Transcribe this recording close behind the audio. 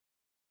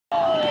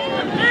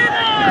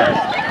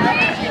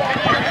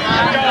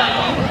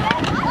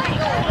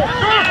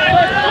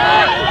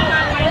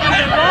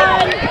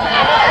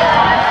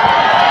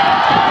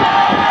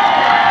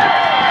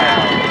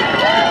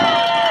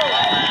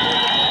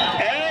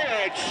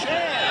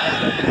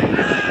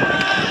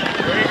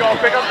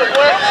Pick up the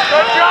blitz.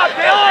 Good job,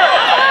 Taylor.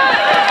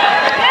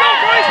 Go,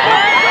 Bryce.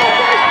 Go,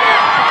 Bryce.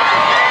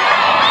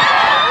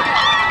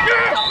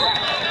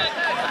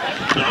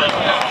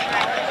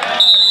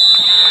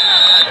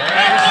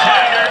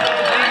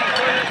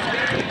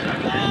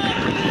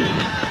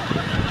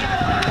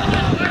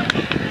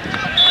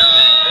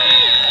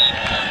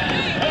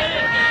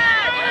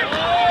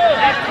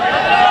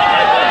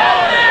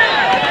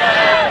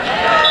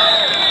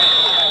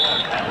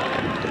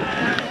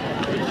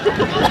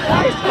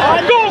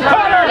 Go,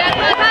 Connor!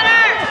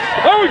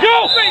 There we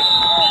go!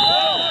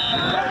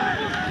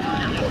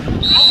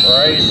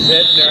 Bryce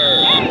Huettner.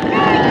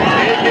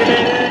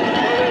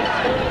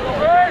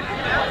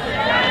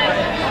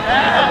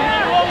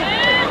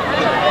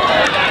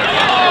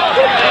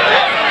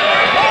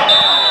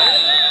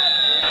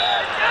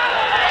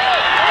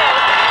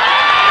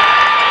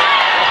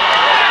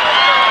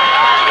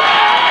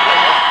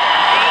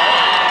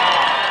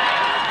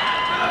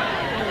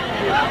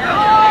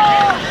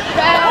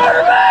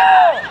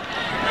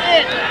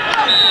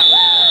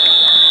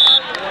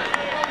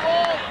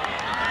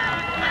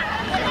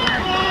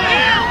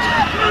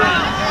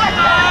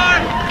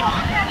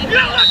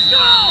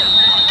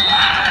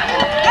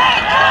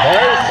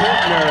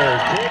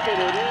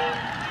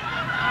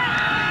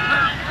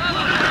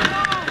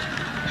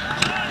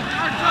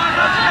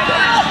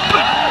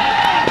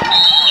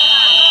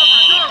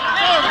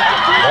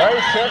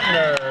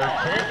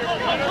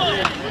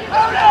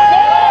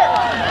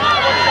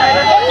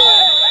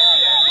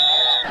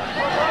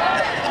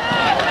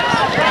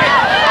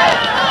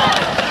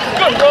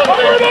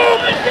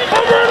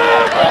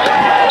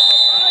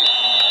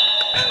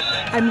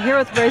 I'm here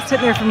with Bryce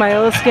Huettner from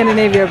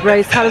Iola-Scandinavia.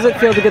 Bryce, how does it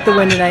feel to get the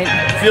win tonight?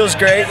 It feels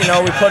great. You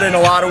know, we put in a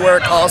lot of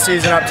work all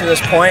season up to this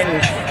point,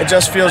 and it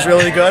just feels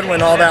really good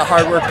when all that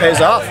hard work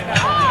pays off.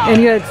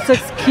 And you had 6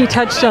 key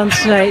touchdowns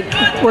tonight.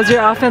 Was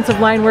your offensive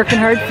line working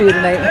hard for you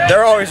tonight?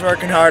 They're always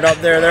working hard up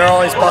there. They're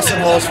always busting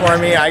holes for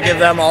me. I give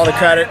them all the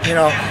credit. You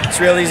know, it's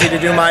real easy to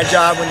do my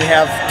job when you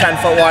have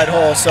 10-foot wide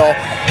holes, so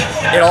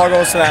it all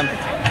goes to them.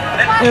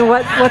 And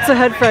what's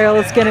ahead for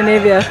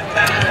Iola-Scandinavia?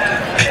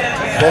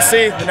 We'll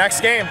see the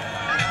next game.